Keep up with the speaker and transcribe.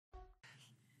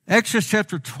Exodus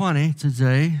chapter 20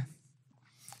 today.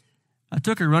 I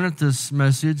took a run at this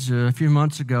message a few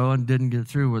months ago and didn't get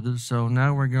through with it, so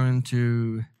now we're going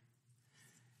to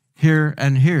hear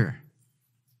and hear.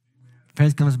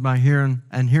 Faith comes by hearing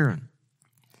and hearing.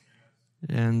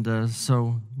 And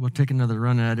so we'll take another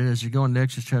run at it as you go into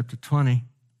Exodus chapter 20.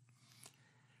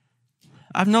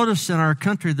 I've noticed in our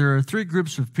country there are three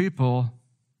groups of people.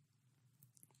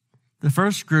 The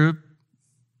first group,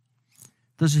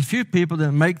 there's a few people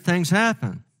that make things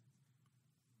happen.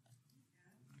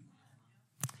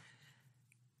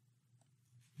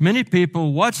 Many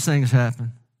people watch things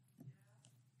happen.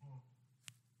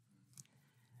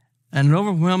 And an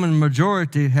overwhelming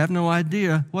majority have no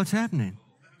idea what's happening.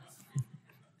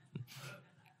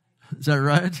 Is that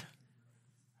right?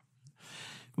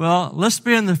 Well, let's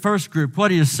be in the first group. What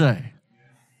do you say?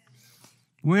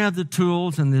 We have the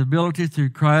tools and the ability through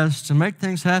Christ to make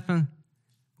things happen.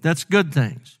 That's good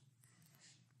things.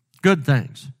 Good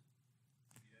things.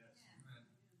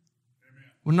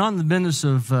 We're not in the business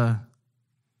of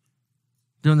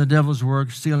doing the devil's work,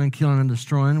 stealing, killing, and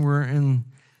destroying. We're in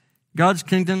God's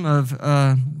kingdom of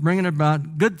bringing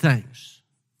about good things.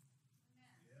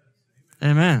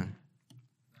 Amen.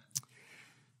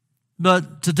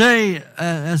 But today,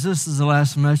 as this is the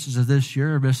last message of this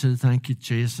year, I say thank you,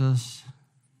 Jesus.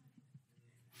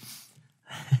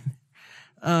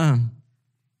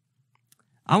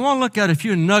 I want to look at a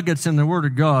few nuggets in the Word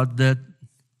of God that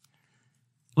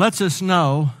lets us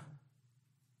know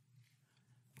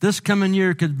this coming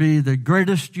year could be the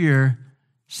greatest year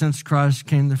since Christ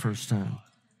came the first time.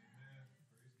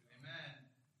 Amen.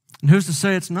 And who's to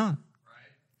say it's not?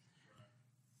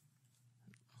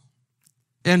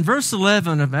 In verse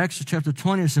 11 of Exodus chapter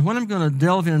 20, it says, what I'm going to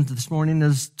delve into this morning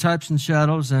is types and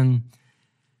shadows, and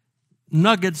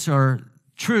nuggets or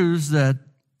truths that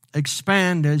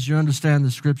expand as you understand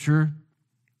the Scripture.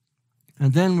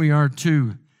 And then we are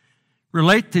to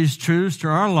relate these truths to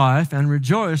our life and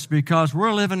rejoice because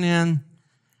we're living in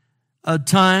a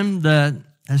time that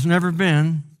has never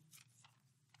been,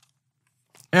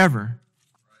 ever.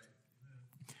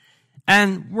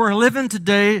 And we're living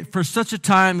today for such a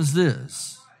time as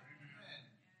this.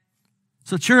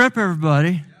 So cheer up,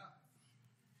 everybody.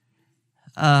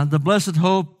 The blessed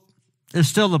hope is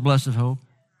still the blessed hope.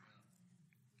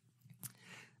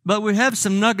 But we have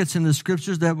some nuggets in the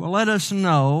Scriptures that will let us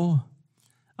know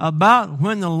about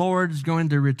when the Lord is going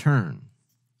to return.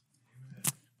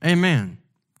 Amen.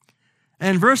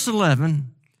 And verse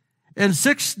 11, in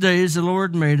 6 days the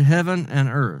Lord made heaven and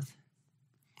earth.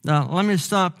 Now, let me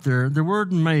stop there. The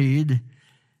word made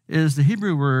is the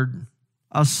Hebrew word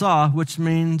asah, which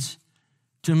means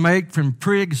to make from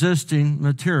pre-existing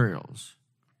materials.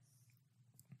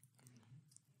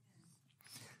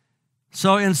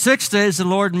 So in 6 days, the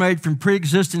Lord made from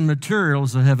pre-existing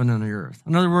materials the heaven and the earth.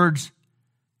 In other words,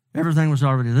 everything was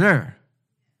already there.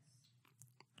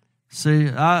 See,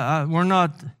 we're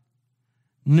not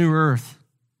New Earth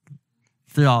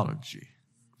theology.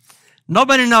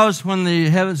 Nobody knows when the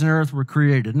heavens and earth were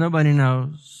created. Nobody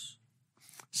knows.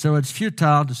 So it's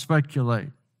futile to speculate.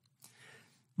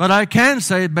 But I can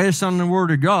say, based on the Word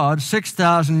of God,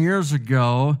 6,000 years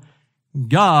ago,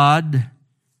 God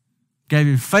gave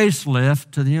a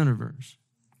facelift to the universe.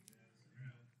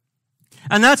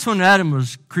 And that's when Adam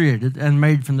was created and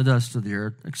made from the dust of the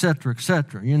earth, etc.,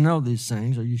 etc. You know these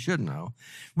things, or you should know.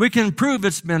 We can prove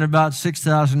it's been about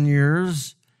 6,000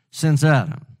 years since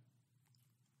Adam.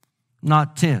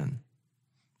 Not 10.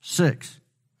 6.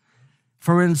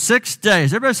 For in 6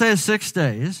 days, everybody say 6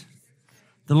 days,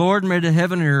 the Lord made the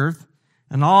heaven and earth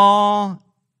and all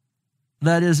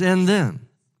that is in them,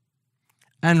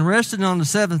 and rested on the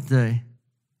seventh day.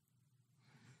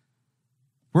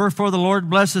 Wherefore the Lord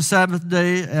blessed the Sabbath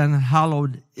day and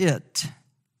hallowed it.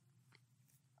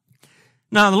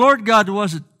 Now, the Lord God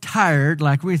wasn't tired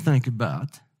like we think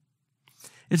about.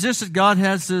 It's just that God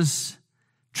has this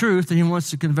truth that He wants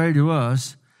to convey to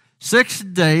us. 6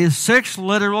 days, 6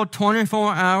 literal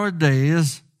 24-hour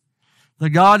days, the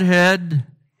Godhead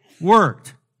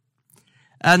worked.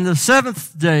 And the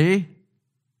seventh day,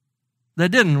 they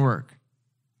didn't work.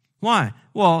 Why?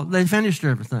 Well, they finished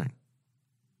everything.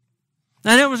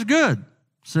 And it was good,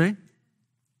 see?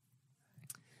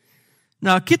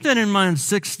 Now, keep that in mind,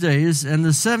 6 days, and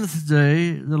the seventh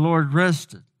day, the Lord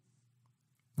rested.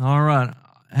 All right,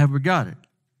 have we got it?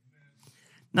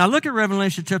 Now, look at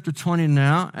Revelation chapter 20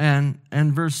 now, and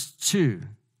verse 2.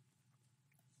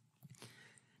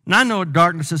 And I know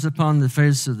darkness is upon the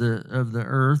face of the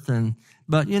earth,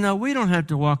 but, you know, we don't have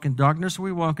to walk in darkness.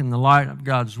 We walk in the light of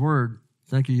God's Word.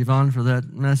 Thank you, Yvonne, for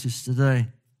that message today.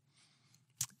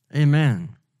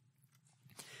 Amen.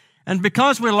 And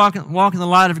because we walk in the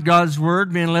light of God's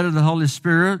Word, being led of the Holy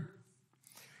Spirit,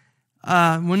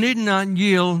 we need not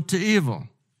yield to evil.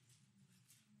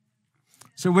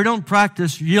 So we don't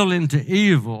practice yielding to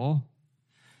evil.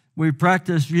 We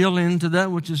practice yielding to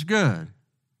that which is good.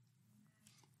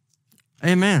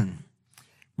 Amen.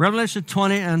 Revelation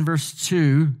 20 and verse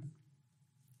 2.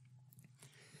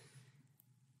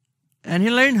 And he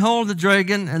laid hold of the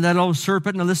dragon and that old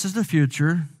serpent, now this is the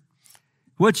future,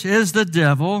 which is the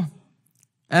devil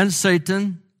and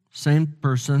Satan, same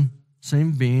person,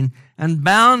 same being, and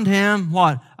bound him,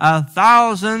 what?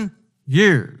 1,000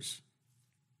 years.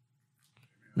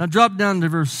 Now drop down to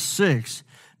verse 6.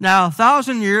 Now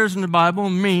 1,000 years in the Bible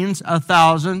means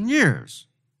 1,000 years.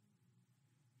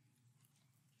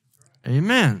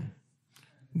 Amen.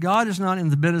 God is not in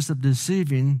the business of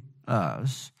deceiving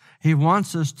us. He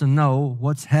wants us to know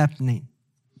what's happening.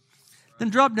 Then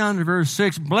drop down to verse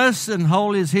 6. Blessed and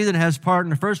holy is he that has part in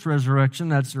the first resurrection,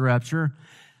 that's the rapture.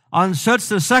 On such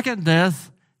the second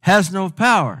death has no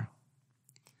power.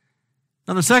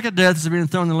 Now the second death is being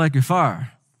thrown in the lake of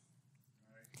fire.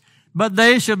 But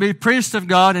they shall be priests of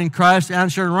God in Christ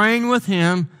and shall reign with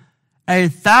him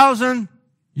 1,000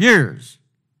 years.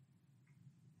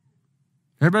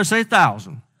 Everybody say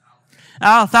 1,000.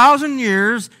 Now 1,000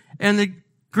 years in the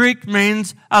Greek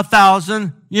means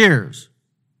 1,000 years.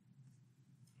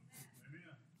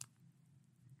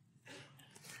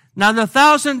 Now the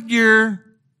 1,000-year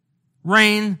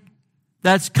reign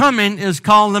that's coming is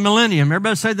called the millennium.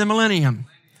 Everybody say the millennium.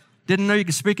 Didn't know you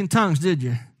could speak in tongues, did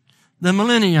you? The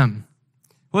millennium,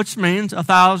 which means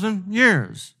 1,000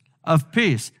 years of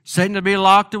peace. Satan to be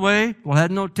locked away, will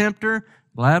have no tempter,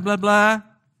 blah, blah, blah.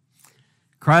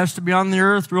 Christ to be on the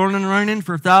earth, ruling and reigning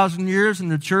for 1,000 years,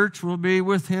 and the church will be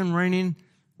with him, reigning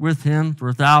with him for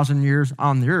 1,000 years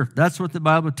on the earth. That's what the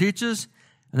Bible teaches,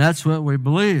 and that's what we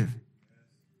believe.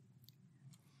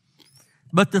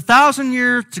 But the 1,000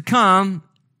 years to come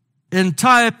in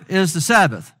type is the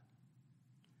Sabbath,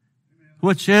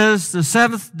 which is the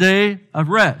seventh day of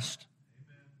rest.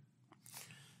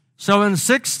 So in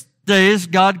 6 days,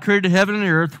 God created heaven and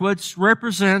earth, which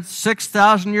represents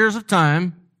 6,000 years of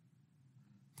time.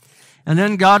 And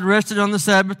then God rested on the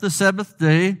seventh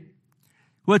day,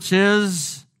 which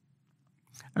is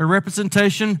a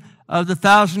representation of the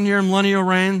 1,000-year millennial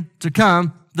reign to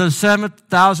come, the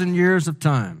 7,000 years of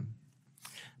time.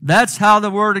 That's how the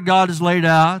Word of God is laid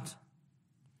out,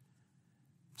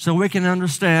 so we can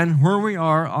understand where we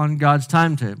are on God's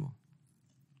timetable.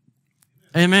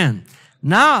 Amen.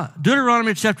 Now,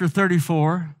 Deuteronomy chapter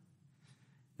 34,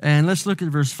 and let's look at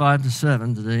verse 5 to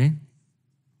 7 today.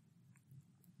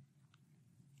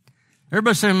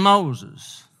 Everybody say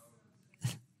Moses.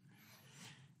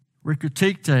 We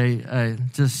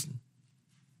critiqued just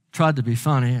tried to be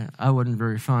funny. I wasn't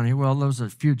very funny. Well, there was a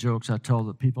few jokes I told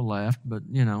that people laughed, but,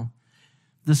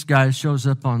 this guy shows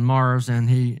up on Mars,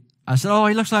 and I said, oh,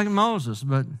 he looks like Moses,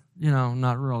 but,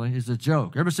 not really. It's a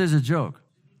joke. Everybody says it's a joke.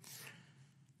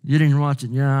 You didn't watch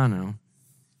it? Yeah, I know.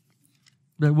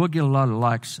 But we'll get a lot of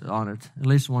likes on it, at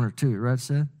least one or two, right,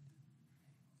 Seth?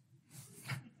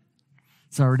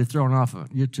 It's already thrown off of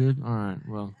YouTube? All right,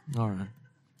 well, all right.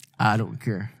 I don't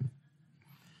care.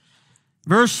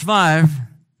 Verse 5.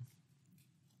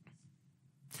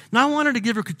 Now, I wanted to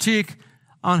give a critique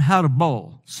on how to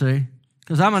bowl, see?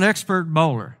 Because I'm an expert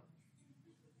bowler.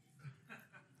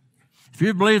 If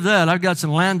you believe that, I've got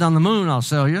some land on the moon I'll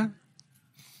sell you.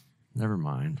 Never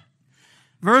mind.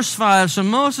 Verse 5, so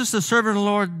Moses, the servant of the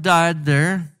Lord, died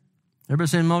there. Everybody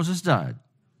say Moses died.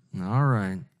 All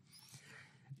right.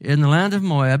 In the land of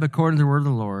Moab, according to the word of the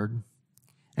Lord.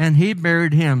 And he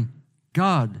buried him.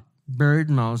 God buried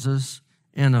Moses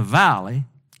in a valley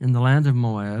in the land of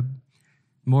Moab,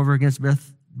 over against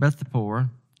Beth-peor.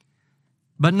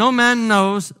 But no man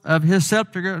knows of his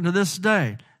sepulchre unto this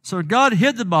day. So God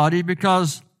hid the body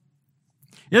because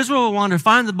Israel wanted to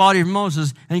find the body of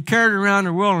Moses and carried it around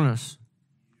the wilderness.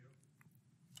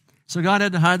 So God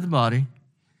had to hide the body.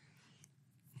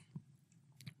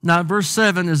 Now, verse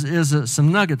 7 is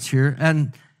some nuggets here.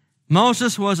 And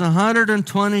Moses was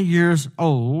 120 years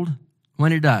old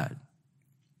when he died.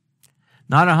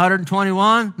 Not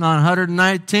 121, not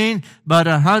 119, but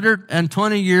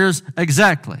 120 years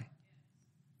exactly.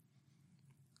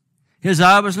 His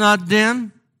eye was not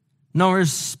dim, nor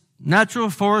his natural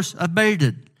force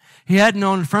abated. He had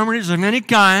no infirmities of any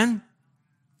kind.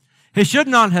 He should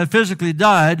not have physically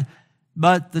died,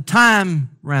 but the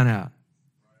time ran out.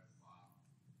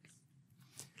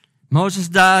 Moses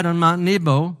died on Mount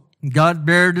Nebo. God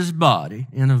buried his body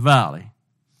in a valley.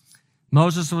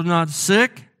 Moses was not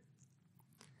sick.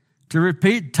 To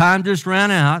repeat, time just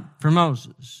ran out for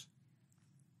Moses.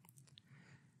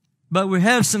 But we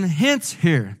have some hints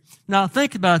here. Now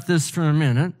think about this for a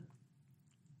minute.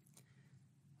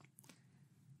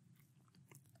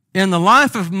 In the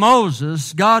life of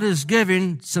Moses, God is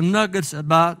giving some nuggets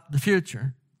about the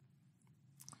future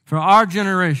for our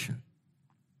generation.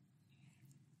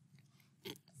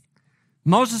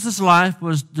 Moses' life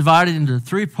was divided into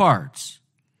 3 parts.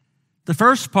 The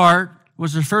first part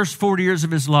was the first 40 years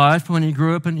of his life when he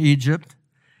grew up in Egypt.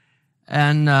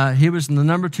 And he was the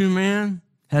number 2 man,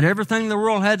 had everything the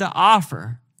world had to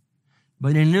offer,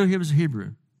 but he knew he was a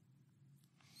Hebrew.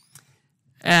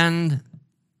 And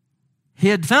he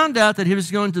had found out that he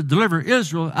was going to deliver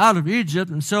Israel out of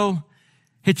Egypt, and so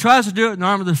he tries to do it in the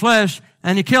arm of the flesh,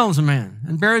 and he kills a man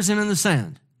and buries him in the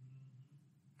sand.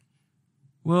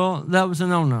 Well, that was a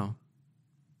no-no.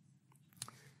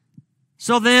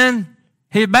 So then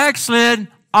he backslid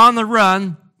on the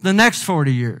run the next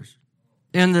 40 years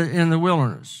in the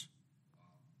wilderness.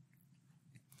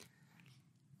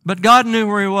 But God knew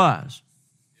where he was.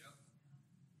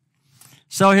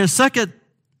 So his second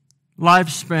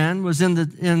lifespan was in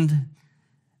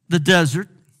the desert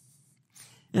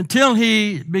until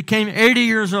he became 80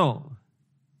 years old.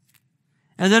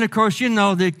 And then, of course, you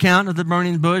know the account of the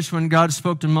burning bush when God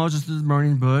spoke to Moses through the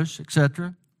burning bush,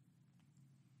 etc.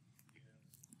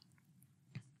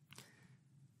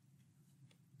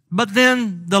 But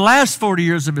then the last 40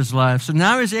 years of his life, so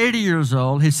now he's 80 years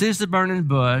old, he sees the burning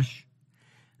bush,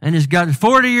 and he's got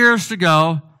 40 years to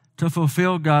go to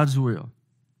fulfill God's will.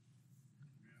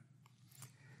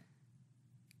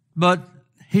 But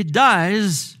he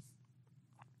dies.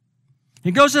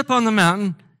 He goes up on the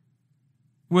mountain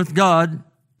with God,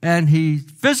 and he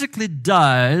physically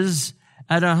dies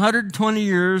at 120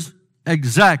 years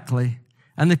exactly.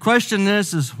 And the question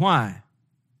is why?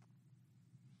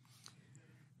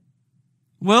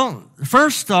 Well,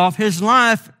 first off, his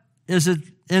life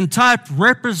in type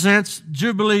represents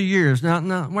Jubilee years.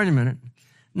 Now, wait a minute.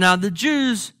 Now, the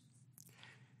Jews,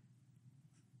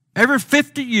 every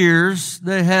 50 years,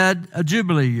 they had a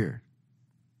Jubilee year.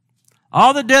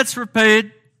 All the debts were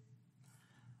paid.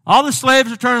 All the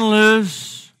slaves were turned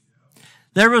loose.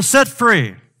 They were set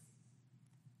free.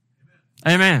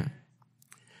 Amen.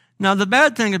 Now, the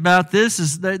bad thing about this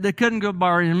is they couldn't go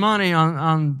borrow any money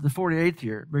on the 48th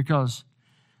year because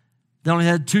they only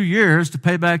had 2 years to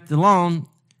pay back the loan,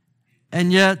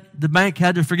 and yet the bank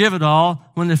had to forgive it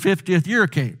all when the 50th year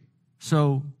came.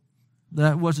 So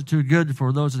that wasn't too good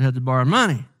for those that had to borrow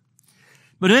money.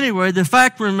 But anyway, the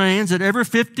fact remains that every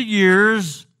 50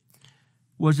 years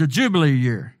was a Jubilee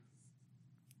year.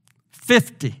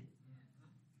 50.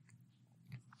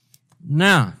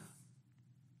 Now,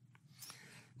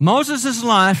 Moses'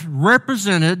 life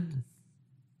represented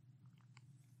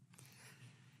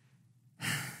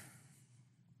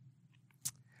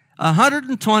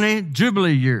 120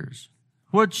 Jubilee years,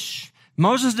 which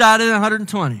Moses died in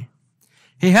 120.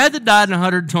 He had to die in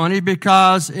 120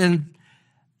 because in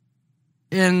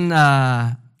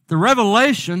the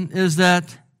revelation is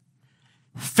that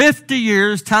 50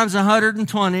 years times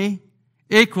 120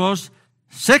 equals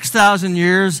 6,000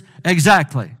 years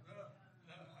exactly.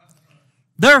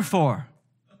 Therefore,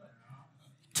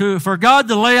 for God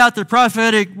to lay out the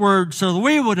prophetic word so that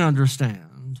we would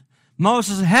understand,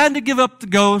 Moses had to give up the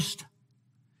ghost,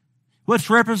 which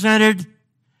represented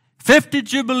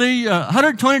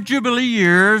 120 Jubilee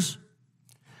years,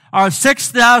 or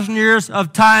 6,000 years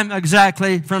of time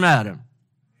exactly from Adam.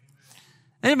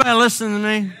 Anybody listening to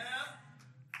me?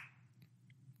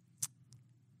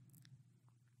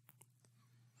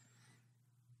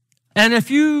 And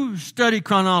if you study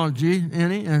chronology,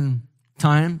 and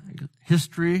time,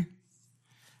 history,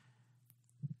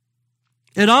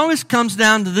 it always comes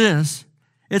down to this.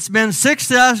 It's been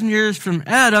 6,000 years from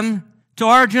Adam to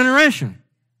our generation.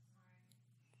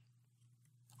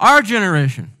 Our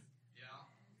generation.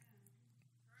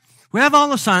 We have all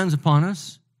the signs upon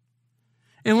us.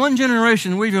 In one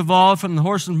generation, we've evolved from the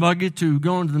horse and buggy to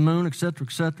going to the moon, etc.,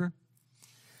 etc.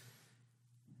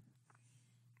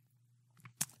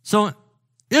 So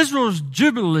Israel's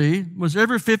Jubilee was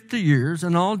every 50 years,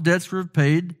 and all debts were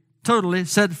paid, totally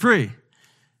set free.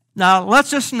 Now, let's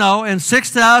just know in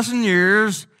 6,000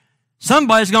 years,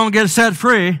 somebody's going to get set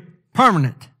free,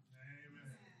 permanent.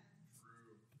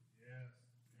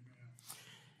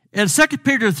 In 2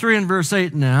 Peter 3 and verse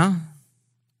 8 now,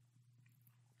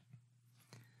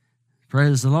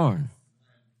 praise the Lord.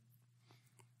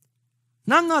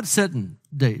 Now, I'm not setting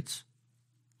dates,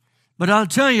 but I'll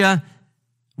tell you,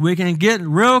 we can get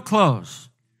real close.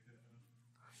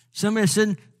 Somebody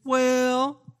said,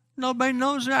 well, nobody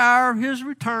knows the hour of his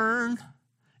return.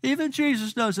 Even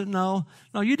Jesus doesn't know.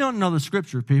 No, you don't know the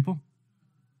scripture, people.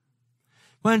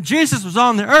 When Jesus was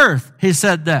on the earth, he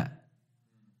said that.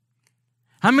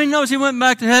 How many knows he went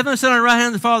back to heaven and sat on the right hand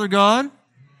of the Father God?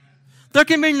 There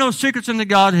can be no secrets in the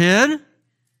Godhead.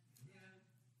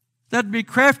 That'd be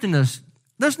craftiness.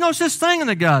 There's no such thing in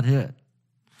the Godhead.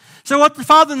 So what the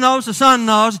Father knows, the Son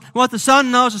knows. What the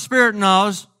Son knows, the Spirit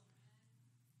knows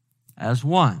as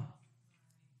one.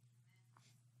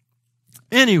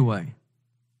 Anyway,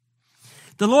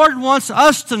 the Lord wants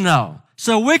us to know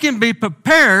so we can be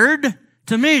prepared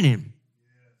to meet Him.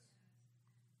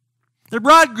 The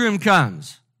bridegroom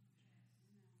comes.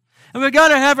 And we've got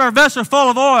to have our vessel full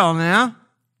of oil now.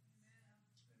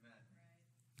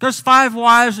 There's 5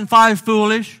 wise and 5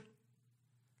 foolish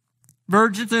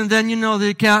virgins, and then you know the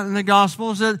account in the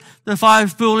Gospels that the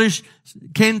 5 foolish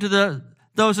came to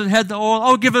those that had the oil.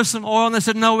 Oh, give us some oil. And they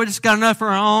said, no, we just got enough for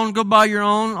our own. Go buy your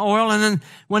own oil. And then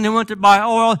when they went to buy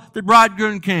oil, the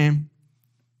bridegroom came.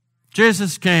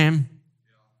 Jesus came.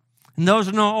 And those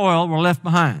with no oil were left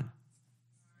behind.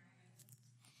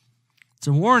 It's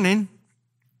a warning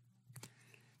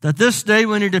that this day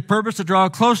we need to purpose to draw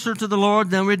closer to the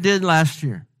Lord than we did last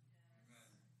year.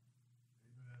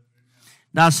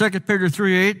 Now, 2 Peter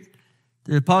 3:8,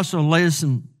 the apostle lays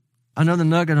another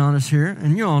nugget on us here,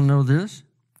 and you all know this.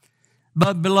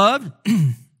 But, beloved,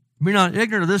 be not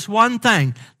ignorant of this one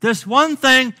thing. This one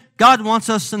thing God wants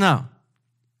us to know.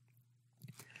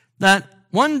 That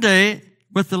one day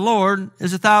with the Lord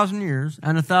is 1,000 years,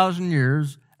 and 1,000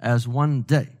 years as one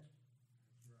day.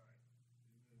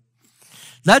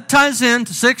 That ties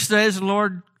into 6 days the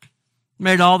Lord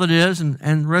made all that is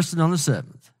and rested on the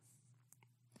 7th.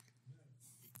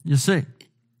 You see.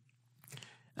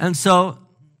 And so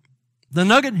the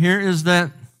nugget here is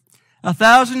that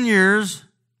 1,000 years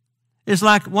is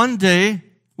like one day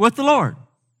with the Lord.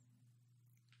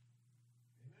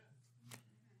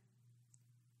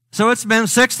 So it's been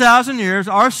 6,000 years,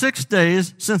 or 6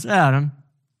 days since Adam,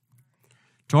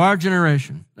 to our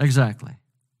generation. Exactly.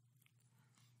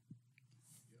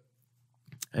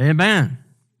 Amen.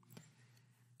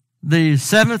 The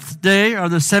 7th day, or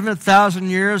the 7,000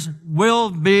 years, will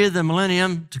be the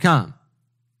millennium to come.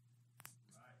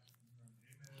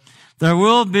 There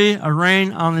will be a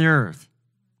reign on the earth.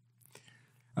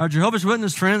 Our Jehovah's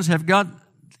Witness friends have got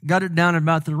it down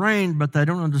about the reign, but they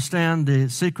don't understand the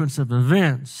sequence of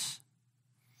events.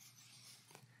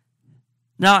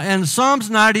 Now, in Psalms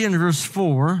 90 and verse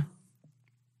 4,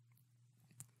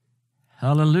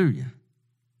 hallelujah.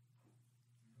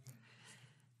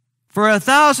 For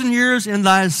 1,000 years in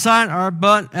thy sight are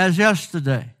but as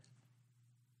yesterday,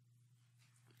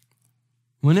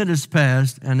 when it is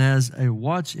past, and as a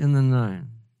watch in the night.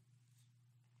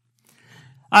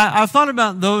 I've thought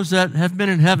about those that have been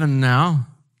in heaven now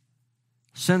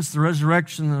since the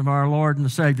resurrection of our Lord and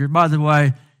Savior. By the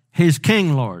way, He's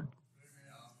King Lord.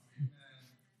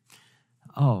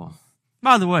 Oh,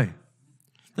 by the way,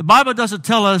 the Bible doesn't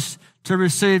tell us to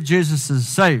receive Jesus as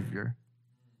Savior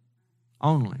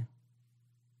only.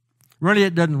 Really,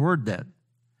 it doesn't word that.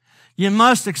 You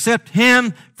must accept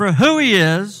Him for who He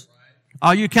is,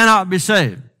 or you cannot be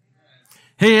saved.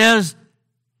 He is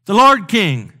the Lord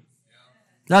King.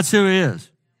 That's who He is.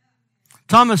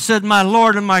 Thomas said, my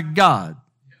Lord and my God.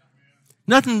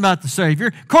 Nothing about the Savior.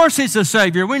 Of course He's the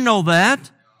Savior. We know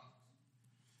that.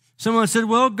 Someone said,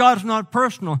 well, God's not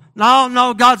personal.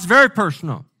 No, God's very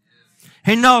personal.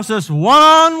 He knows us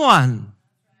one-on-one.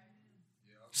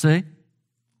 See?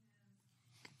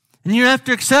 And you have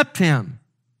to accept Him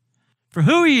for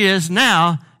who He is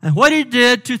now and what He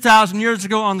did 2,000 years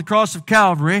ago on the cross of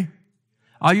Calvary,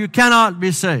 or you cannot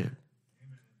be saved.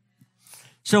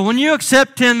 So when you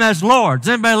accept Him as Lord, is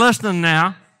anybody listening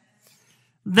now?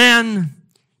 Then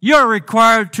you're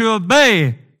required to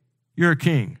obey your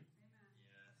King.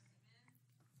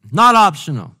 Not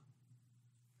optional.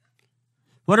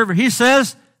 Whatever He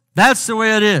says, that's the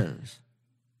way it is.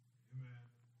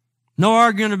 No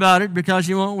arguing about it because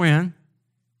you won't win.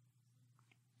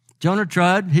 Jonah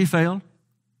tried, he failed.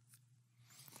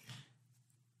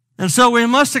 And so we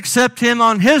must accept Him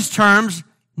on His terms,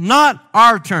 not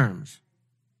our terms.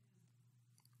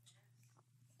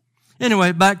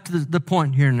 Anyway, back to the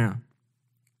point here now.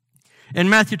 In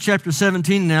Matthew chapter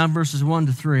 17 now, verses 1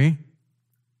 to 3.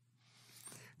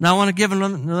 Now I want to give a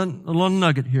little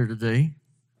nugget here today.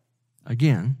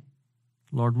 Again,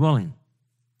 Lord willing.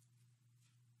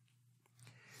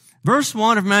 Verse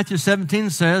 1 of Matthew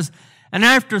 17 says, and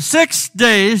after 6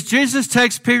 days, Jesus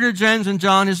takes Peter, James, and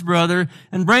John, his brother,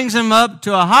 and brings them up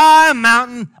to a high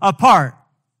mountain apart.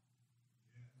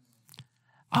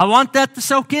 I want that to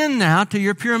soak in now to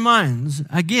your pure minds.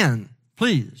 Again,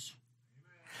 please.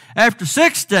 After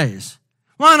 6 days.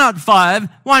 Why not 5?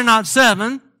 Why not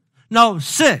 7? No,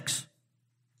 6.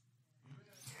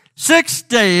 6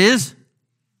 days.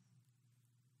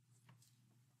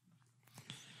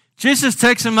 Jesus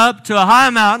takes them up to a high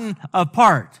mountain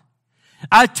apart.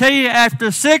 I tell you,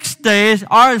 after 6 days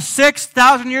or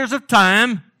 6,000 years of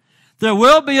time, there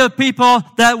will be a people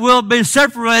that will be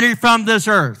separated from this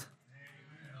earth.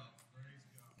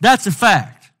 That's a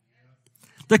fact.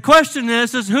 The question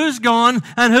is who's going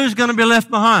and who's going to be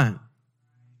left behind?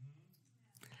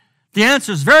 The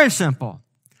answer is very simple.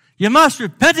 You must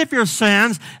repent of your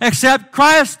sins, accept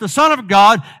Christ, the Son of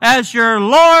God, as your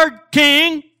Lord,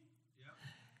 King.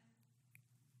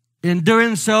 In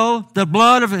doing so, the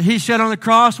blood of He shed on the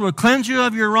cross will cleanse you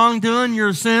of your wrongdoing,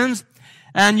 your sins,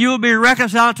 and you will be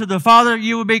reconciled to the Father.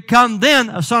 You will become then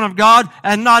a son of God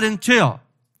and not until.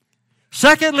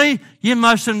 Secondly, you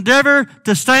must endeavor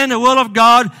to stay in the will of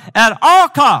God at all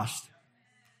costs.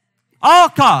 All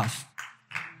costs.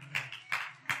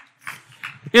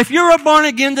 If you were born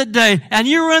again today and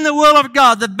you were in the will of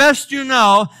God the best you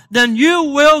know, then you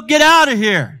will get out of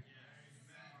here.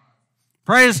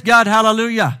 Praise God.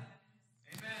 Hallelujah.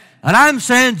 And I'm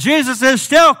saying Jesus is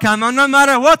still coming, no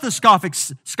matter what the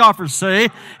scoffers say.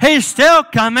 He's still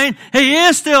coming. He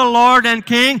is still Lord and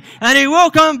King, and He will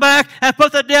come back and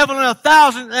put the devil in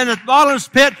a bottomless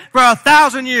pit for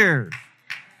 1,000 years.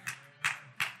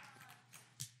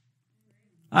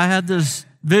 I had this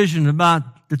vision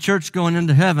about the church going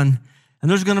into heaven, and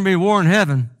there's going to be war in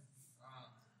heaven.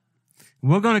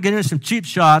 We're going to get in some cheap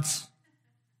shots.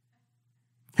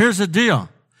 Here's the deal.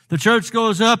 The church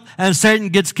goes up and Satan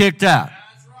gets kicked out.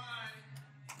 That's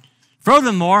right.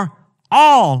 Furthermore,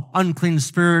 all unclean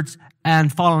spirits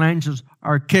and fallen angels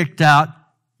are kicked out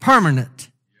permanent.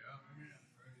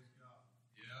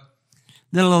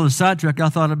 Then a little sidetrack I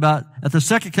thought about at the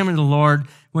second coming of the Lord,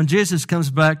 when Jesus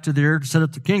comes back to the earth to set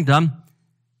up the kingdom,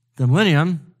 the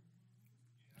millennium,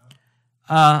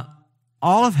 all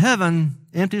of heaven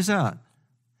empties out.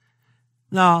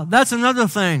 Now, that's another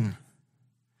thing.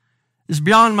 Is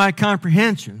beyond my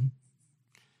comprehension.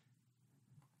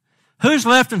 Who's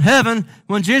left in heaven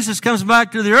when Jesus comes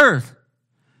back to the earth?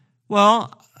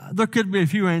 Well, there could be a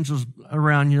few angels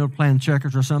around, playing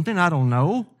checkers or something. I don't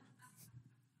know.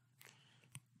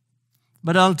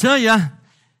 But I'll tell you,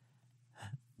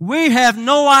 we have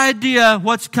no idea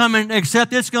what's coming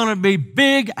except it's going to be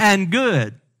big and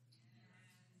good.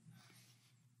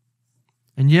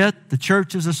 And yet the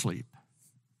church is asleep.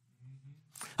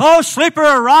 Oh, sleeper,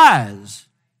 arise.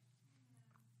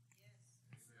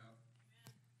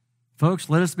 Folks,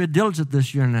 let us be diligent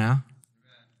this year now.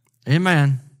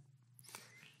 Amen.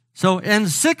 So in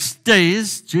 6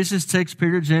 days, Jesus takes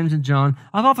Peter, James, and John.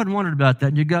 I've often wondered about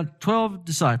that. You got 12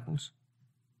 disciples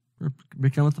who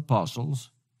become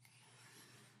apostles.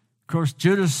 Of course,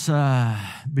 Judas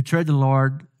betrayed the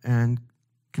Lord and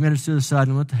committed suicide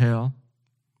and went to hell.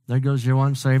 There goes your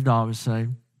one saved, always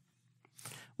saved.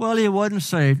 Well, he wasn't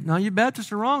saved. Now, you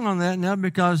Baptists are wrong on that now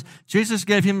because Jesus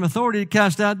gave him authority to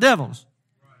cast out devils.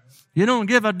 You don't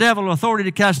give a devil authority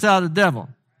to cast out a devil.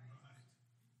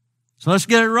 So let's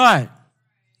get it right.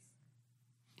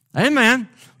 Amen.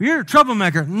 You're a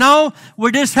troublemaker. No,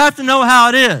 we just have to know how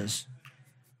it is.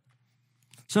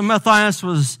 So Matthias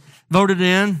was voted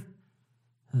in.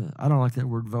 I don't like that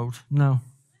word vote. No.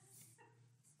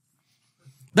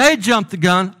 They jumped the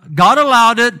gun. God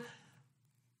allowed it.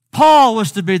 Paul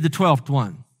was to be the 12th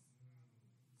one.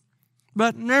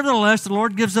 But nevertheless, the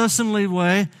Lord gives us some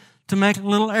leeway to make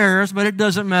little errors, but it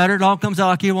doesn't matter. It all comes out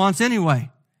like He wants anyway.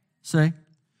 See?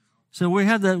 So we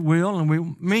have that will, and we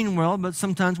mean well, but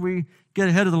sometimes we get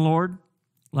ahead of the Lord,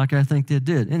 like I think they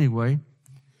did. Anyway,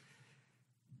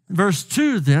 verse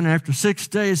 2 then, after 6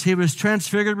 days, He was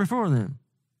transfigured before them.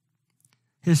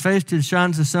 His face did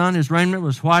shine as the sun. His raiment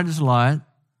was white as light.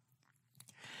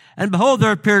 And behold,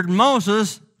 there appeared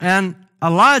Moses and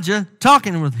Elijah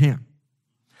talking with Him.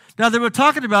 Now, they were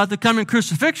talking about the coming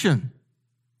crucifixion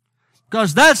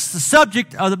because that's the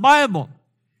subject of the Bible,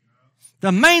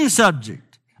 the main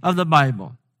subject of the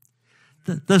Bible.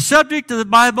 The subject of the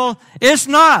Bible is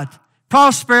not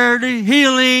prosperity,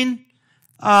 healing,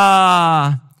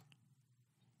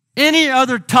 any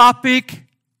other topic.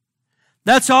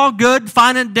 That's all good,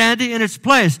 fine, and dandy in its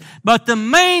place. But the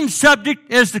main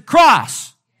subject is the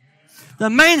cross. The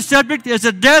main subject is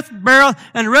the death, burial,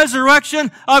 and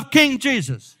resurrection of King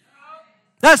Jesus.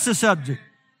 That's the subject.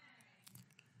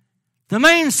 The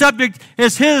main subject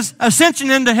is His ascension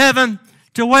into heaven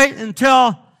to wait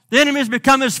until the enemies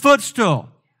become His footstool.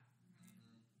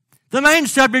 The main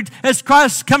subject is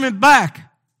Christ coming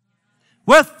back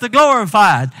with the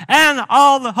glorified and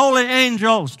all the holy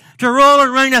angels to rule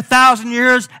and reign 1,000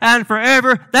 years and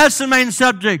forever. That's the main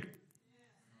subject.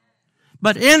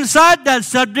 But inside that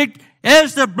subject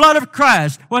is the blood of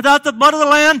Christ. Without the blood of the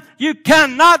Lamb, you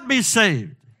cannot be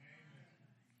saved.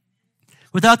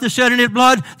 Without the shedding of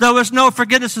blood, there was no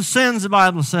forgiveness of sins, the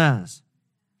Bible says.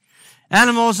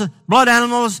 Blood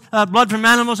from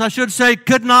animals, I should say,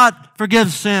 could not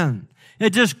forgive sin. It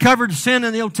just covered sin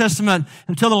in the Old Testament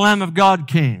until the Lamb of God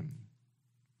came.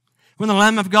 When the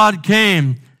Lamb of God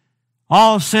came,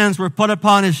 all sins were put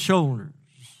upon His shoulders.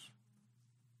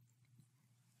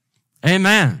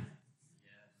 Amen.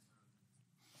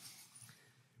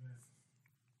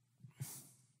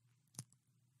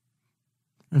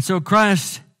 And so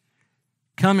Christ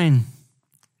coming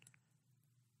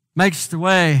makes the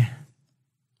way.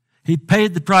 He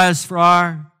paid the price for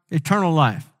our eternal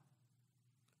life.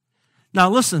 Now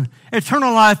listen,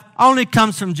 eternal life only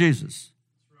comes from Jesus.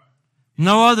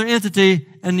 No other entity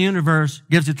in the universe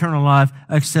gives eternal life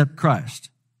except Christ.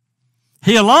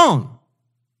 He alone.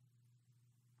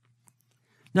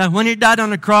 Now when He died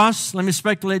on the cross, let me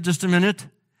speculate just a minute.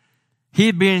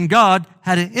 He, being God,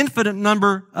 had an infinite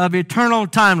number of eternal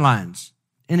timelines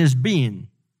in His being.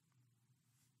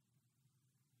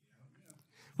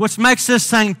 Which makes this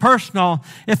thing personal.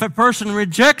 If a person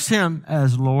rejects Him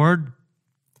as Lord,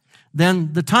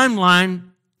 then the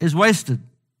timeline is wasted.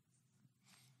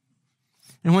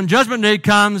 And when Judgment Day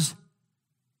comes,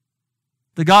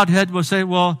 the Godhead will say,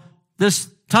 well, this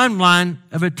timeline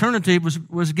of eternity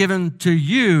was given to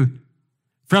you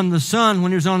from the Son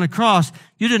when He was on the cross.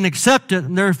 You didn't accept it,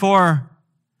 and therefore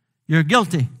you're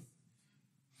guilty.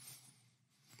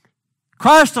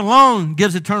 Christ alone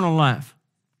gives eternal life.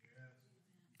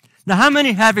 Now, how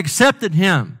many have accepted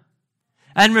Him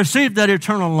and received that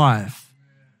eternal life?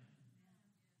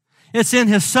 It's in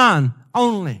His Son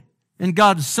only, in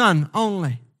God's Son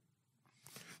only.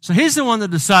 So He's the one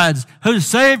that decides who's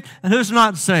saved and who's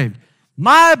not saved.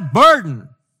 My burden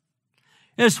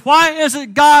is, why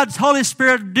isn't God's Holy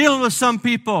Spirit dealing with some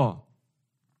people?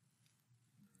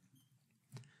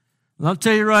 Well, I'll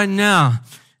tell you right now,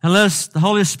 unless the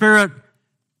Holy Spirit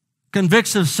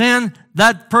convicts of sin,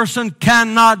 that person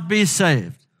cannot be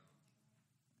saved.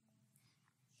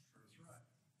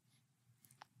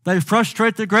 They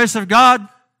frustrate the grace of God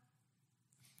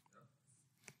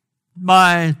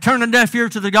by turning a deaf ear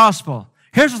to the gospel.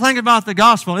 Here's the thing about the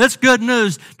gospel. It's good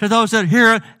news to those that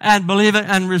hear it and believe it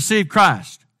and receive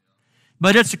Christ.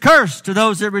 But it's a curse to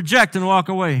those that reject and walk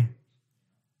away.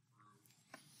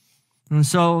 And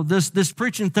so this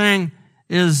preaching thing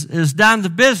is down to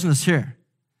business here.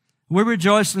 We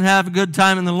rejoice and have a good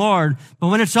time in the Lord. But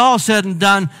when it's all said and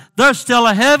done, there's still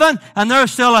a heaven and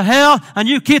there's still a hell, and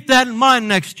you keep that in mind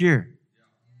next year.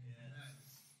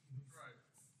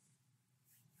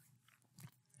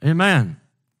 Amen.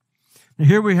 Now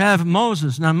here we have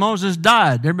Moses. Now Moses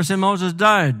died. Everybody say Moses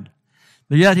died.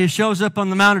 But yet he shows up on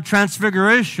the Mount of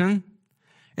Transfiguration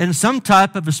in some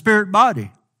type of a spirit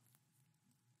body.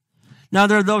 Now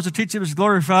there are those that teach he was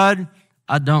glorified.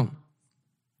 I don't.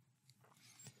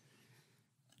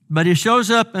 But he shows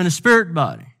up in a spirit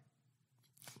body.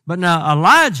 But now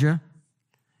Elijah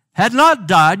had not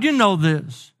died. You know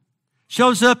this.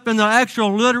 Shows up in the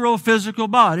actual literal physical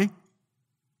body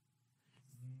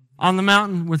on the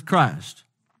mountain with Christ.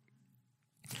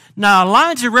 Now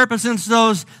Elijah represents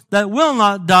those that will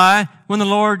not die when the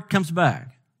Lord comes back.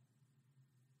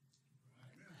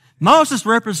 Moses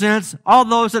represents all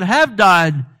those that have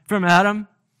died from Adam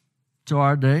to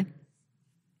our day.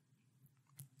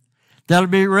 That'll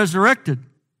be resurrected.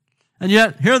 And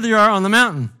yet, here they are on the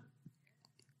mountain.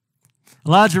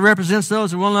 Elijah represents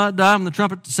those that will not die when the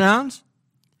trumpet sounds.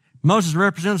 Moses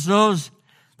represents those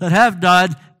that have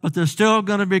died, but they're still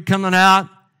going to be coming out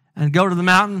and go to the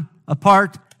mountain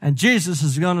apart, and Jesus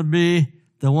is going to be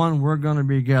the one we're going to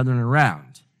be gathering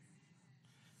around.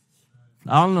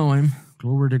 I'll know Him.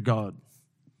 Glory to God.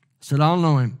 I said, I'll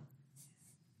know Him.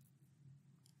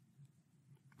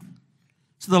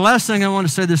 So the last thing I want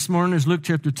to say this morning is Luke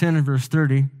chapter 10 and verse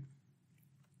 30.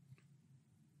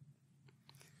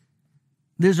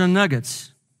 These are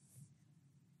nuggets.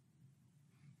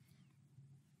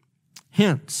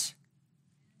 Hints.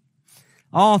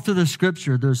 All through the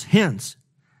Scripture, there's hints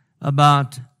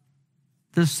about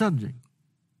this subject.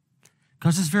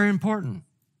 Because it's very important.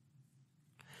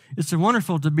 It's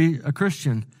wonderful to be a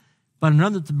Christian, but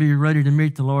another to be ready to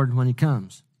meet the Lord when He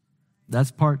comes.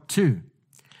 That's part 2.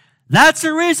 That's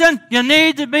the reason you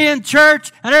need to be in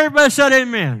church, and everybody said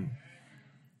amen.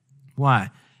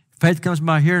 Why? Faith comes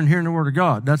by hearing the Word of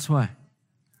God. That's why.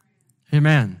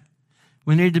 Amen.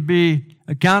 We need to be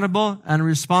accountable and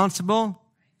responsible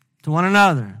to one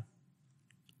another.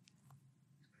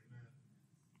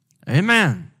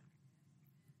 Amen.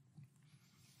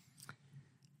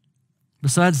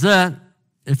 Besides that,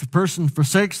 if a person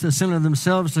forsakes the sin of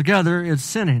themselves together, it's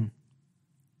sinning.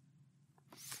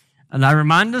 And I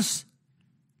remind us,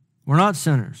 we're not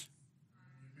sinners.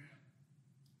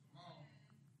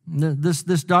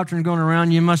 This doctrine going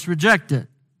around, you must reject it.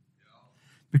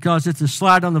 Because it's a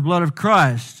slight on the blood of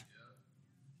Christ.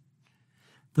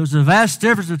 There's a vast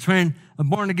difference between a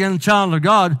born-again child of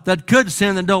God that could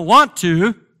sin and don't want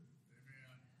to,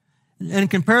 in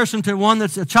comparison to one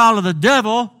that's a child of the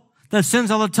devil that sins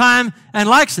all the time and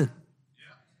likes it.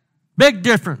 Big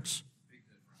difference.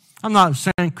 I'm not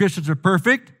saying Christians are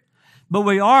perfect, but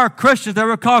we are Christians. They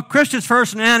were called Christians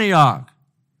first in Antioch.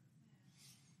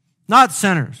 Not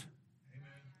sinners.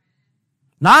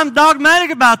 Now, I'm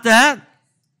dogmatic about that.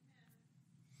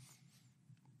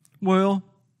 Well,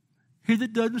 he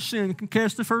that doesn't sin can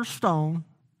cast the first stone.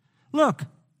 Look,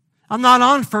 I'm not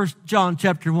on 1 John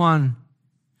chapter 1.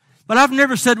 But I've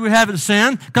never said we haven't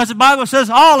sinned, because the Bible says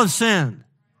all have sinned.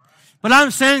 But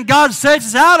I'm saying God saves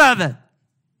us out of it.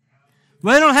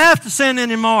 We don't have to sin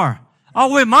anymore.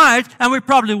 Oh, we might, and we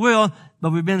probably will,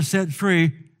 but we've been set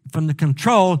free from the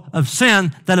control of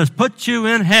sin that has put you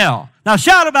in hell. Now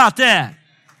shout about that.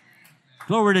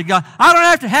 Glory to God. I don't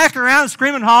have to hack around and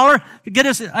scream and holler to get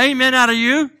us an amen out of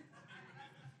you.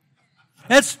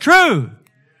 It's true.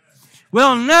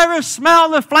 We'll never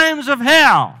smell the flames of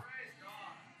hell.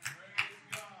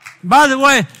 By the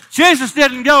way, Jesus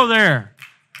didn't go there.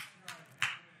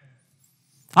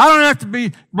 I don't have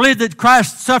to believe that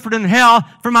Christ suffered in hell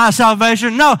for my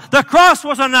salvation. No, the cross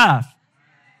was enough.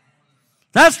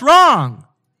 That's wrong,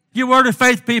 you word of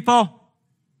faith people.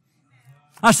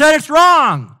 I said it's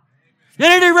wrong. You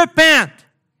need to repent.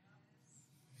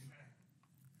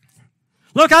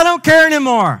 Look, I don't care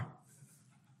anymore.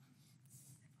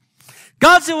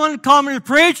 God's the one who called me to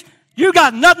preach. You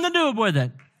got nothing to do with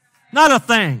it. Not a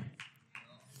thing.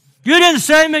 You didn't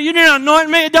save me. You didn't anoint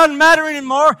me. It doesn't matter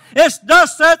anymore. It's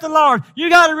thus saith the Lord. You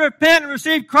got to repent and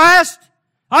receive Christ,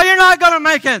 or you're not going to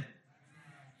make it.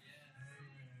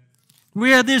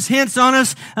 We have these hints on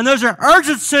us, and there's an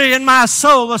urgency in my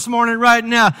soul this morning right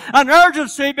now. An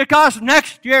urgency because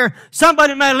next year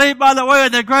somebody may leave by the way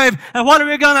of the grave, and what are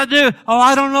we going to do? Oh,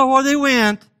 I don't know where they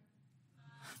went.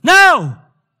 No!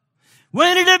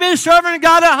 We need to be serving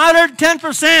God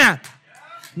 110%.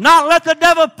 Not let the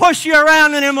devil push you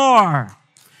around anymore.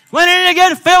 We need to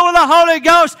get filled with the Holy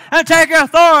Ghost and take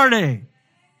authority.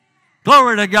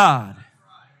 Glory to God.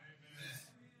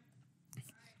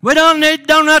 We don't need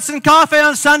donuts and coffee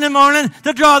on Sunday morning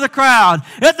to draw the crowd.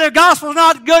 If the gospel's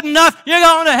not good enough, you're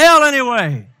going to hell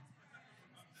anyway.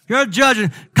 You're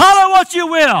judging. Call it what you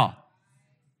will.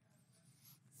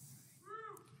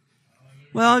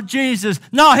 Well, Jesus,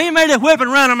 no, he made a whip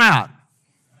and ran them out.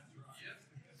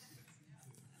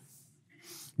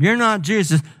 You're not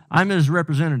Jesus. I'm his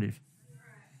representative.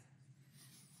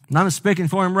 And I'm speaking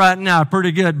for him right now.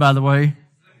 Pretty good, by the way.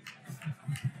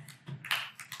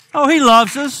 Oh, he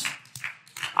loves us.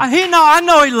 I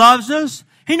know he loves us.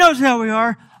 He knows how we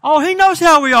are. Oh, he knows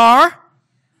how we are.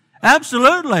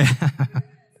 Absolutely.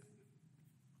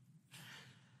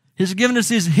 He's given us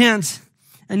these hints,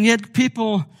 and yet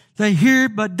people, they hear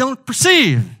but don't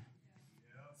perceive.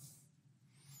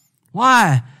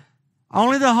 Why?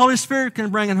 Only the Holy Spirit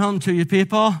can bring it home to you,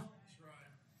 people.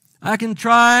 I can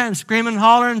try and scream and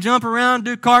holler and jump around,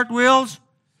 do cartwheels,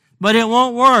 but it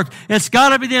won't work. It's got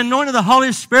to be the anointing of the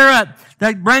Holy Spirit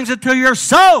that brings it to your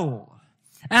soul.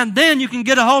 And then you can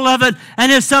get a hold of it,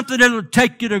 and it's something that will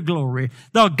take you to glory.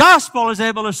 The gospel is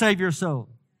able to save your soul.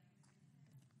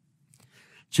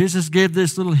 Jesus gave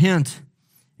this little hint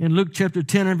in Luke chapter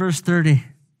 10 and verse 30.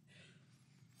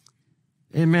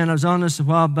 Amen. I was on this a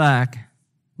while back.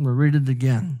 We'll read it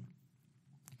again.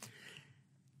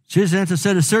 Jesus answered,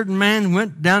 said, a certain man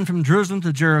went down from Jerusalem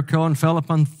to Jericho and fell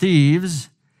upon thieves,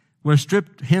 which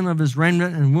stripped him of his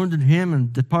raiment and wounded him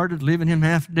and departed, leaving him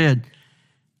half dead.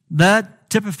 That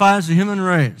typifies the human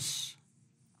race.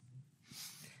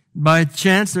 By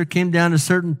chance, there came down a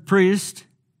certain priest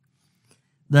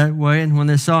that way, and when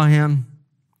he saw him,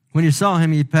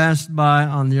 he passed by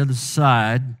on the other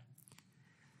side.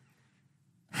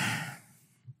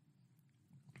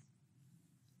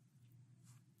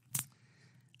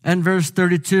 And verse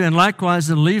 32, and likewise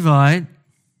the Levite,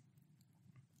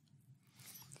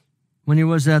 when he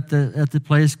was at the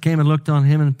place, came and looked on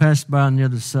him and passed by on the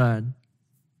other side.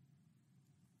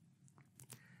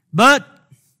 But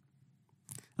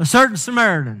a certain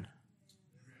Samaritan,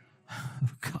 oh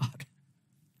God,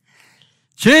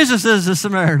 Jesus is the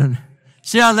Samaritan.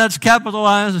 See how that's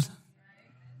capitalized?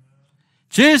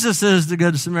 Jesus is the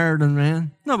good Samaritan,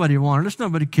 man. Nobody wanted us.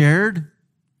 Nobody cared.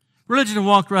 Religion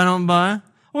walked right on by.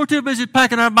 We're too busy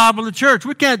packing our Bible to church.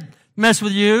 We can't mess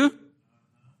with you.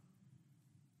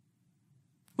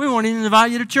 We won't even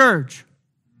invite you to church.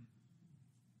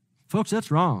 Folks, that's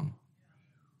wrong.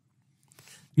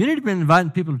 You need to be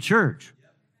inviting people to church.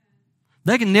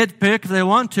 They can nitpick if they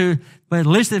want to, but at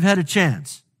least they've had a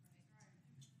chance.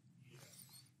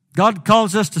 God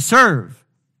calls us to serve.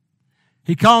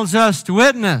 He calls us to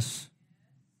witness.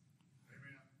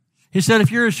 He said,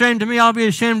 if you're ashamed of me, I'll be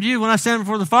ashamed of you when I stand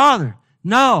before the Father.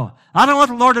 No, I don't want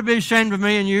the Lord to be ashamed of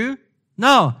me and you.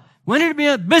 No, we need to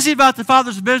be busy about the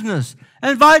Father's business.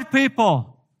 Invite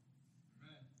people.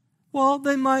 Well,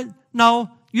 they might. No,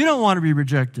 you don't want to be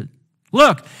rejected.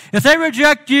 Look, if they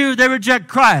reject you, they reject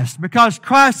Christ because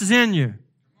Christ is in you.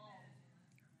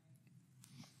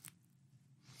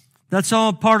 That's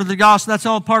all part of the gospel. That's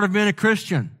all part of being a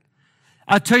Christian.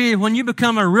 I tell you, when you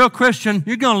become a real Christian,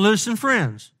 you're going to lose some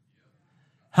friends.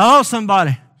 Hello,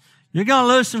 somebody. You're going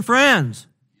to lose some friends.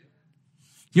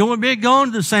 You won't be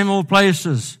going to the same old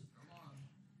places.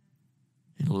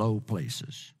 In low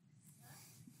places.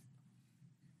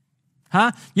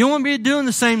 Huh? You won't be doing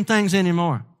the same things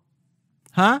anymore.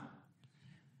 Huh?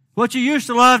 What you used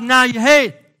to love, now you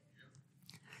hate.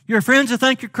 Your friends will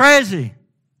think you're crazy.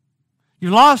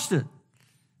 You lost it.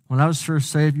 When I was first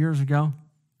saved years ago,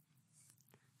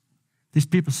 these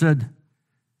people said,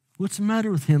 what's the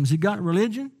matter with him? Has he got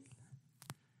religion?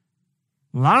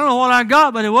 Well, I don't know what I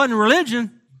got, but it wasn't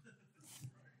religion.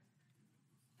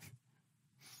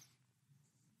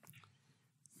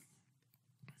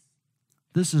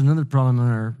 This is another problem in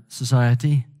our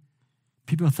society.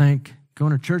 People think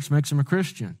going to church makes them a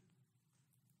Christian.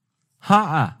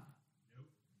 Ha-ha.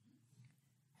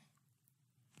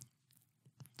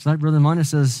 It's like Brother Monty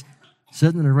says,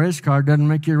 sitting in a race car doesn't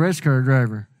make you a race car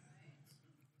driver.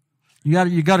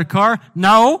 You got a car?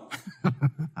 No.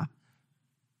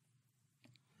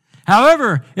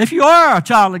 However, if you are a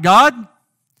child of God,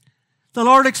 the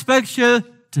Lord expects you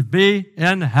to be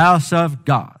in the house of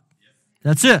God.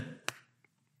 That's it.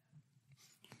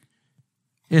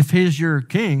 If He's your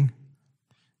king,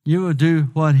 you will do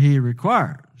what He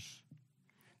requires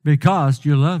because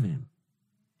you love Him.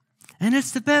 And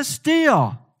it's the best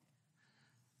deal.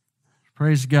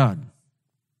 Praise God.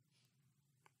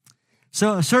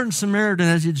 So a certain Samaritan,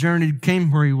 as he journeyed,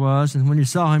 came where he was, and when he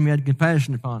saw him, he had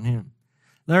compassion upon him.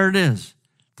 There it is.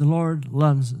 The Lord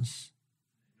loves us.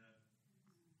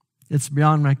 It's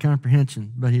beyond my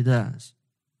comprehension, but He does.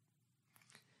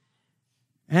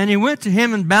 And he went to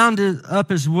him and bound up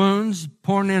his wounds,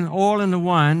 pouring in oil in the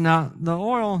wine. Now, the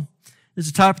oil is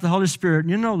a type of the Holy Spirit, and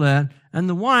you know that. And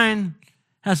the wine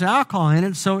has alcohol in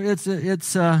it, so it's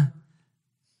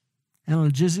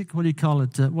analgesic. What do you call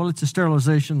it? Well, it's a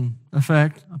sterilization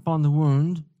effect upon the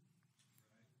wound.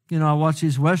 You know, I watch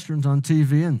these Westerns on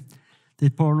TV, and they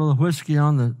pour a little whiskey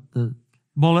on the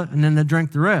bullet, and then they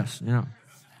drink the rest, you know.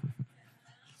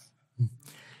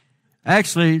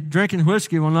 Actually, drinking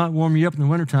whiskey will not warm you up in the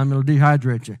wintertime. It'll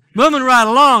dehydrate you. Moving right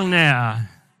along now.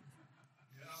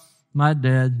 My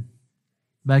dad,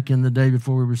 back in the day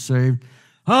before we were saved,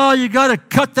 oh, you got to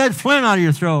cut that phlegm out of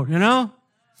your throat, you know?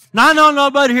 No,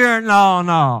 nobody here.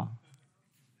 No.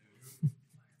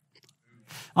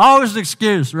 Always an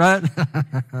excuse, right?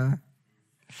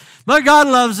 But God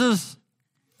loves us.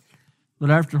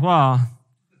 But after a while,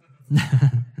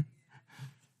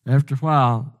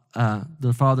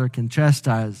 the Father can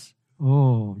chastise.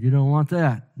 Oh, you don't want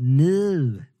that?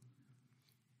 No.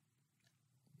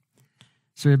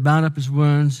 So he bound up his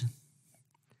wounds,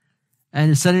 and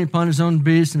he set him upon his own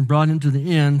beast and brought him to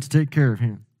the inn to take care of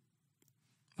him.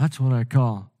 That's what I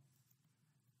call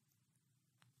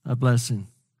a blessing.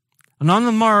 And on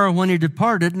the morrow, when he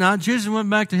departed, now Jesus went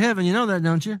back to heaven. You know that,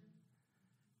 don't you?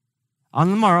 On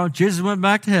the morrow, Jesus went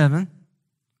back to heaven.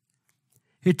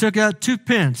 He took out 2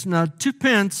 pence. Now, 2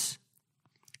 pence,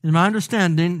 in my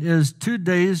understanding, is 2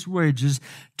 days' wages.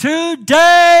 2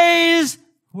 days'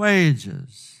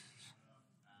 wages.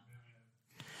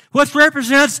 Which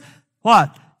represents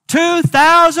what?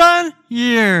 2,000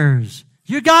 years.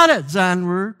 You got it,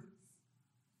 Zionward.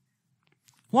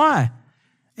 Why?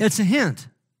 It's a hint.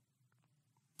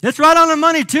 It's right on the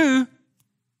money, too.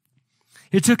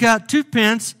 He took out 2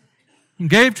 pence and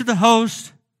gave to the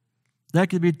host. That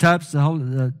could be types,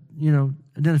 identified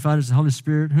as the Holy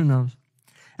Spirit. Who knows?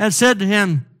 And said to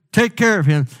him, take care of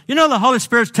him. You know the Holy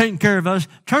Spirit's taking care of us.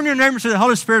 Turn to your neighbor and say, the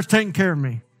Holy Spirit's taking care of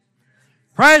me.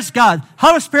 Praise God.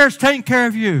 Holy Spirit's taking care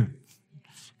of you.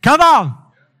 Come on.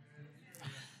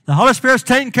 The Holy Spirit's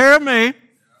taking care of me.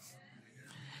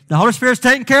 The Holy Spirit's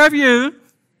taking care of you.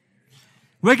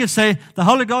 We can say, the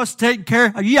Holy Ghost is taking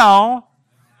care of y'all.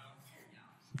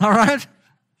 All right?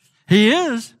 He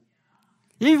is.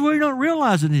 Even when we don't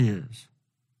realize that He is.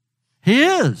 He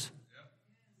is.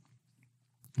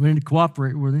 We need to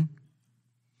cooperate with Him.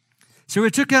 So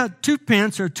we took out 2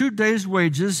 pence or 2 days'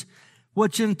 wages,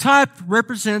 which in type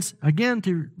represents, again,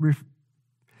 to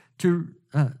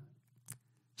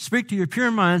speak to your pure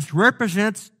minds,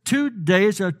 represents 2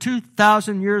 days or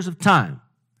 2,000 years of time.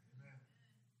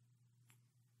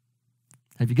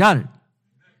 Have you got it?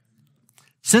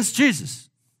 Since Jesus.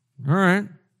 All right.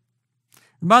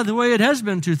 And by the way, it has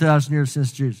been 2,000 years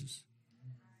since Jesus.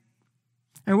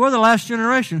 And we're the last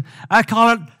generation. I call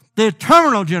it the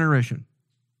eternal generation.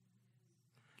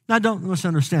 Now, don't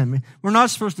misunderstand me. We're not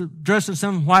supposed to dress in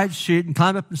some white sheet and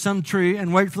climb up in some tree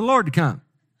and wait for the Lord to come.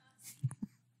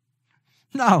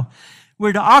 No.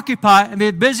 We're to occupy and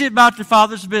be busy about the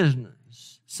Father's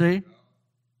business. See?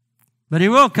 But He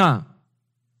will come.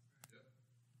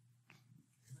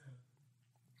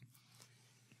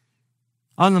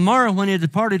 On the morrow, when he had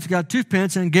departed, he got 2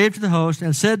 pence and gave to the host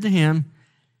and said to him,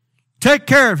 take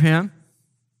care of him,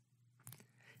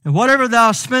 and whatever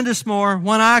thou spendest more,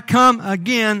 when I come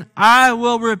again, I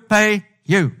will repay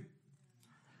you.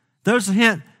 There's a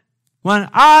hint. When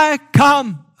I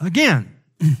come again.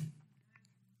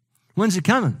 When's He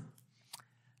coming?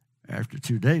 After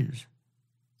 2 days.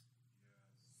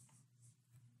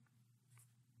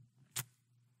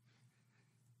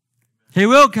 He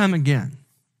will come again.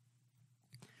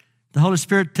 The Holy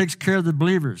Spirit takes care of the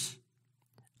believers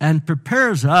and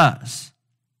prepares us,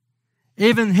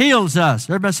 even heals us.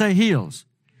 Everybody say heals.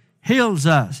 Heals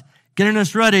us, getting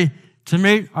us ready to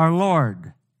meet our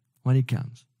Lord when He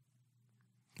comes.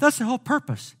 That's the whole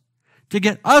purpose, to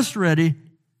get us ready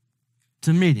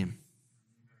to meet Him.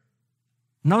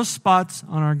 No spots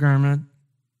on our garment.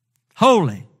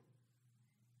 Holy.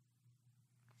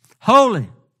 Holy.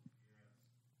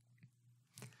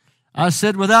 I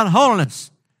said, without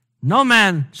holiness, no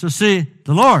man shall see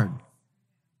the Lord.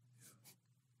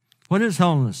 What is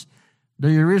holiness? Do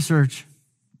your research.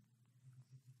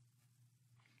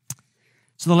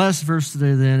 So the last verse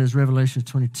today then is Revelation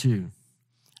 22.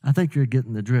 I think you're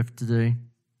getting the drift today.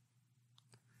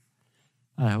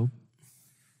 I hope.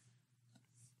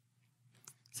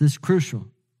 It's crucial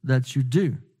that you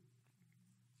do.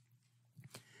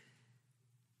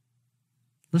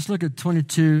 Let's look at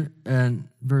 22 and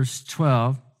verse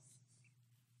 12.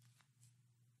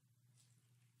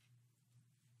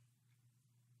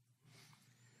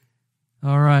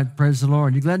 All right, praise the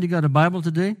Lord. You glad you got a Bible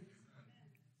today?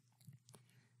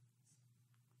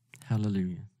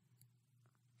 Hallelujah.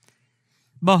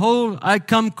 Behold, I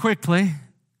come quickly.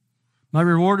 My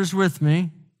reward is with me.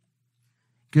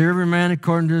 Give every man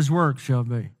according to his work shall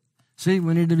be. See,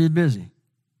 we need to be busy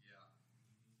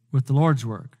with the Lord's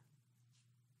work.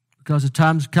 Because the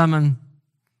time's coming,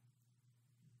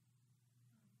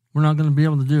 we're not going to be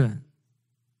able to do it.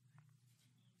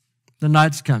 The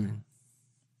night's coming.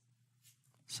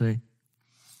 See?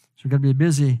 So we've got to be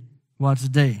busy while it's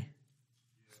day.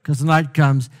 Because the night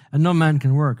comes and no man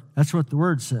can work. That's what the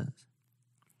Word says.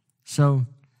 So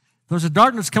there's a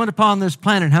darkness coming upon this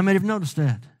planet. How many have noticed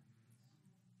that?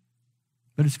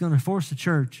 But it's going to force the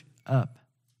church up.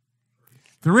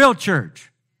 The real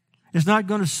church is not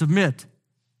going to submit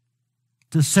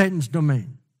to Satan's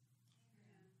domain.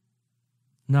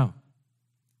 No.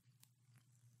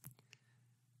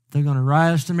 They're going to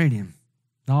rise to meet Him.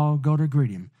 All go to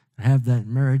greet Him and have that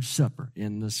marriage supper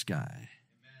in the sky. Amen.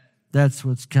 That's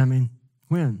what's coming.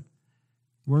 When?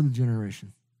 We're the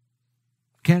generation.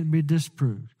 Can't be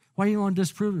disproved. Why do you want to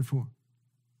disprove it for?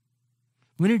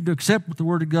 We need to accept what the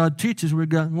Word of God teaches. We've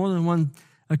got more than one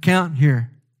account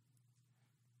here.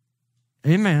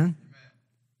 Amen.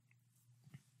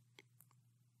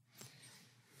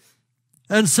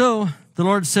 And so the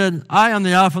Lord said, I am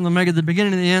the Alpha and the Omega, the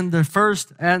beginning and the end, the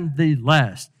first and the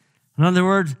last. In other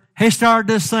words, He started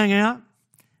this thing out,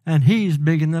 and He's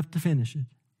big enough to finish it.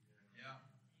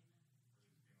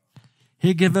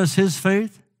 He gave us His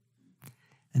faith,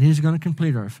 and He's going to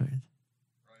complete our faith.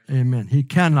 Amen. He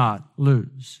cannot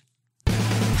lose.